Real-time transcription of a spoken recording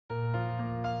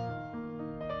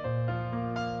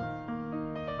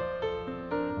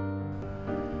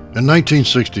In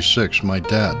 1966, my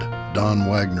dad, Don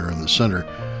Wagner in the center,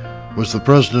 was the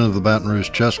president of the Baton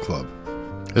Rouge Chess Club.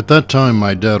 At that time,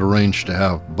 my dad arranged to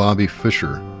have Bobby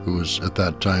Fishcher, who was at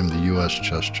that time the U.S.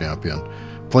 chess champion,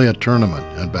 play a tournament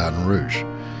in Baton Rouge.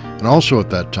 And also at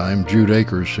that time, Jude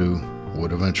Acres, who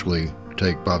would eventually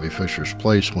take Bobby Fishcher's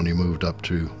place when he moved up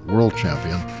to world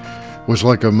champion, was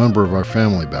like a member of our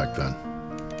family back then.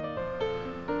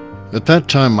 At that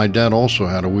time, my dad also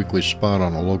had a weekly spot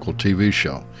on a local TV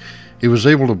show. He was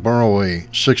able to borrow a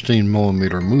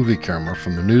 16mm movie camera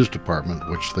from the news department,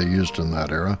 which they used in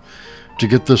that era, to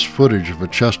get this footage of a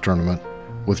chess tournament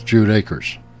with Jude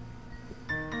Acres.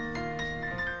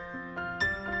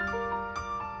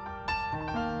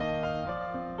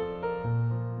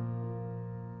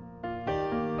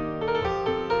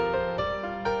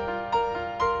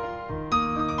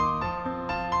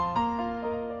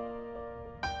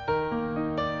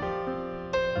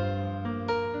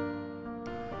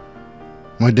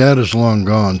 My dad is long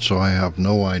gone, so I have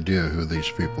no idea who these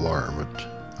people are,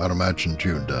 but I'd imagine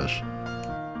Jude does.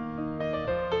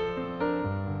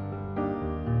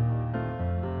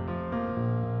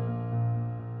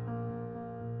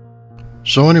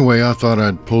 So anyway, I thought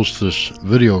I'd post this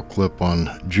video clip on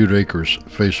Jude Acres'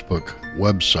 Facebook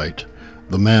website,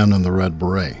 The Man in the Red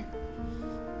Beret.